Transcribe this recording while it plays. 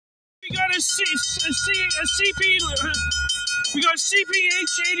got a CP. We got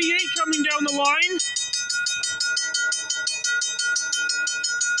CPH88 coming down the line.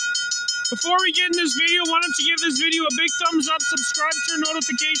 Before we get in this video, why don't you give this video a big thumbs up, subscribe, turn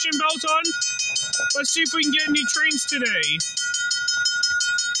notification bells on. Let's see if we can get any trains today.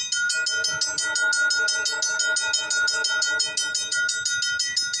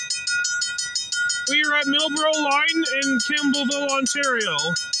 We are at MILBUROUGH line in Campbellville,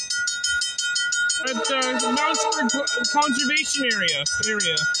 Ontario. At the Mountford Conservation area.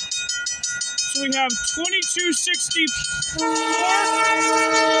 So we have 2264,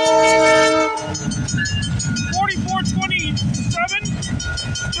 4427,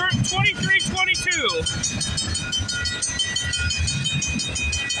 2322.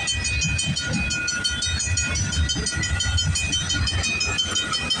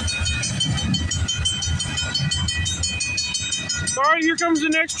 Alright, here comes the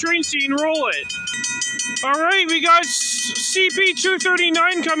next train scene. Roll it. Alright, we got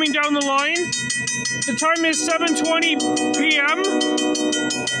CP239 coming down the line. The time is 7:20 p.m.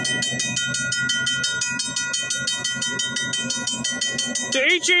 The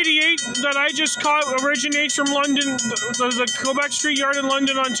H88 that I just caught originates from London, the Quebec Street Yard in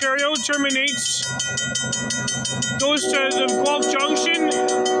London, Ontario, terminates, goes to the GUELPH Junction,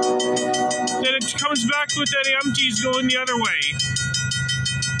 then it comes back with that empties going the other way.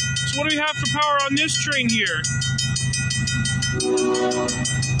 So what do we have for power on this train here? We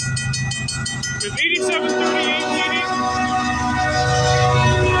have 8738 leading.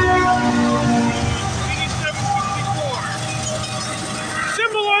 8764.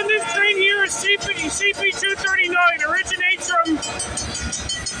 Symbol on this train here is CP239. Originates from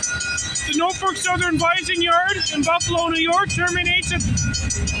the Norfolk Southern Bison Yard in Buffalo, New York. Terminates at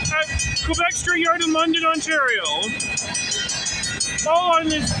Quebec Street Yard in London, Ontario. All on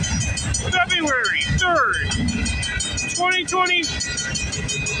this February 3rd,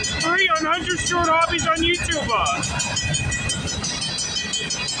 2023 on Stewart Hobbies on YouTube.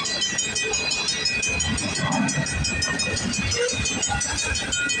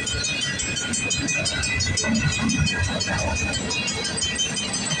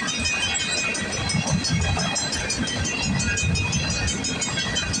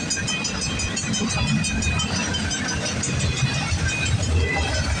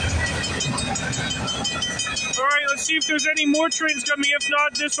 Alright, let's see if there's any more trains coming. If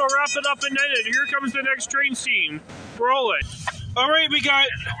not, this will wrap it up and end it. Here comes the next train scene. Roll it. Alright, we got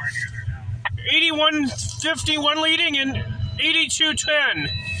 8151 leading and 8210.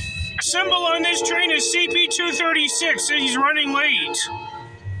 Symbol on this train is CP236. He's running late.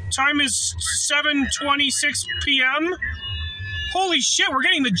 Time is 7:26 p.m. Holy shit, we're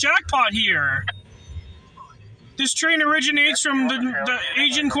getting the jackpot here. This train originates from the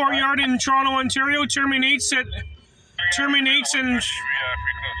Asian Courtyard in Toronto, Ontario. This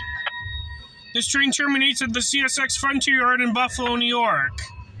train terminates at the CSX Frontier Yard in Buffalo, New York.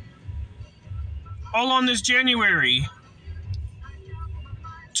 All on this January.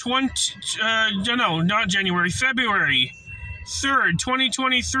 February 3rd,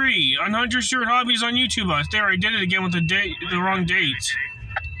 2023 on Stewart Hobbies on YouTube. There, I did it again with the wrong date.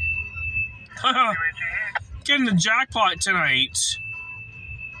 Haha. Getting the jackpot tonight.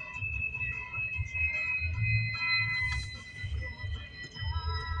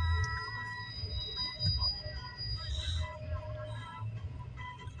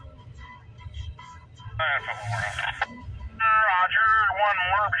 Roger, one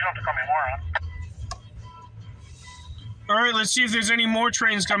more, but you don't have to call me more. Alright, let's see if there's any more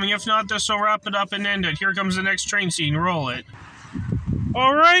trains coming. If not, this will wrap it up and end it. Here comes the next train scene. Roll it.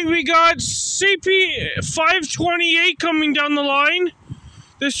 Alright, we got CP528 coming down the line.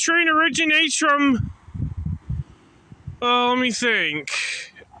 This train originates from... let me think.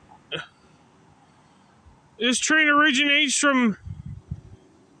 This train originates from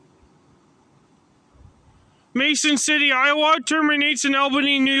Mason City, Iowa. Terminates in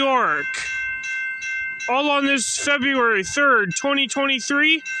Albany, New York. All on this February 3rd,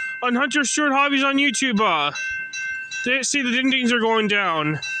 2023 on Stewart Hobbies on YouTube. See, the ding-dings are going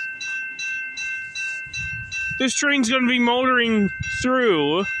down. This train's going to be motoring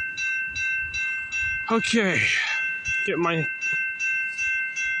through. Okay. Get my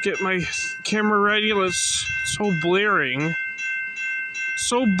camera ready. It's so blaring.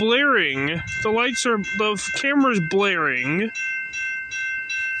 So blaring. The camera's blaring.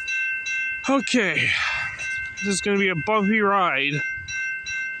 Okay. This is going to be a bumpy ride.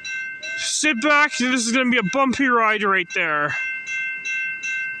 Sit back, this is going to be a bumpy ride right there.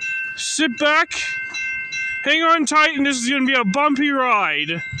 Sit back, hang on tight, and this is going to be a bumpy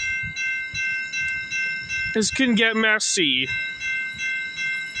ride. This can get messy.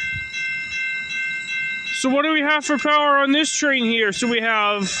 So what do we have for power on this train here? So we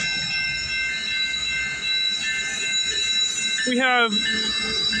have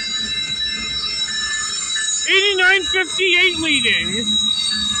 8958 leading.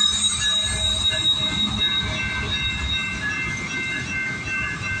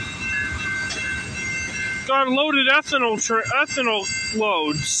 Got loaded ethanol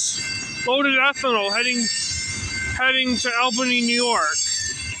loads. Loaded ethanol heading to Albany, New York.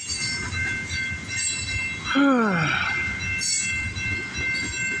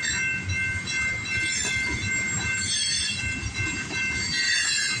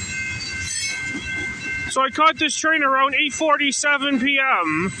 So I caught this train around 8:47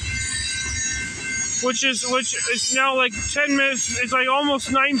 p.m. which is now like 10 minutes. It's like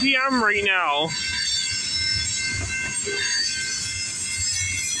almost 9 p.m. right now.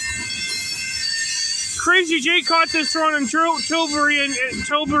 Crazy J caught this one in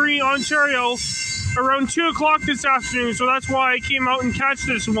Tilbury, Ontario, around 2 o'clock this afternoon, so that's why I came out and catch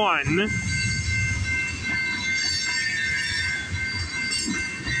this one.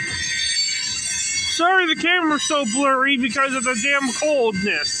 Sorry the camera's so blurry because of the damn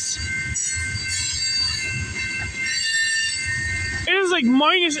coldness. It is like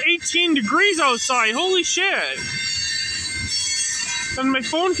minus 18 degrees outside, holy shit. And my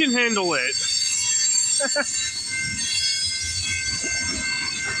phone can handle it.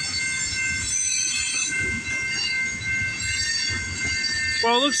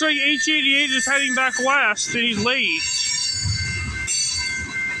 Well, it looks like H88 is heading back west and he's late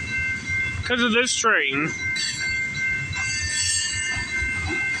because of this train.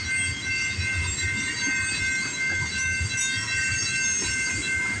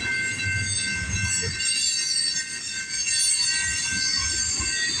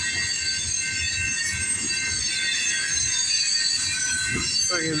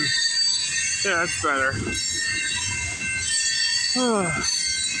 Yeah, that's better.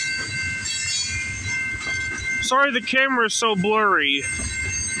 Sorry the camera is so blurry.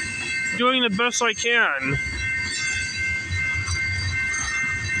 Doing the best I can.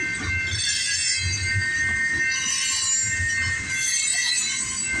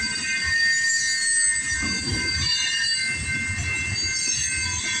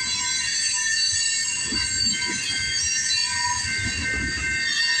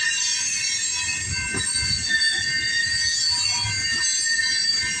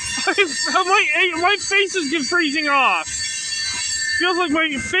 My face is freezing off. Feels like my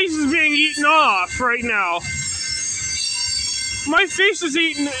face is being eaten off right now. My face is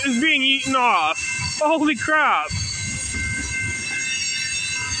being eaten off. Holy crap.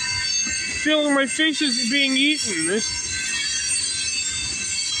 Feel like my face is being eaten.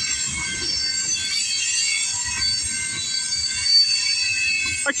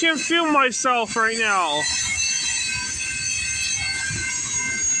 I can't feel myself right now.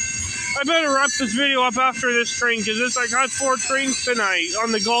 I better wrap this video up after this train, because I got 4 trains tonight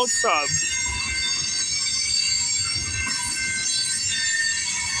on the GALT sub.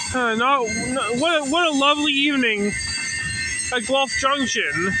 What a lovely evening at GUELPH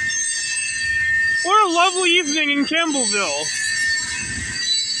Junction. What a lovely evening in Campbellville.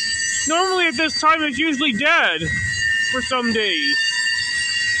 Normally at this time it's usually dead for some days.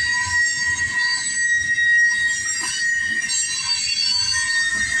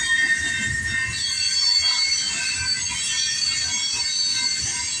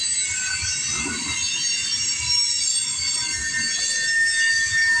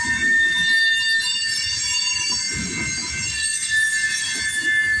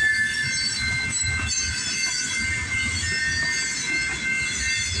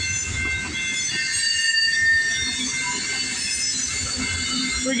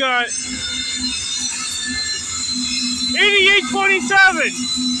 We got 8827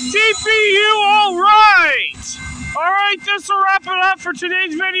 TPU. All right, this will wrap it up for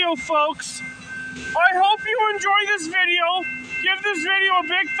today's video, folks. I hope you enjoyed this video. Give this video a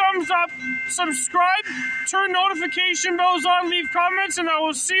big thumbs up, subscribe, turn notification bells on, leave comments, and I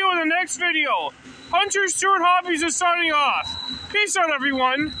will see you in the next video. Hunter Stewart Hobbies is signing off. Peace out,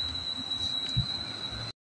 everyone.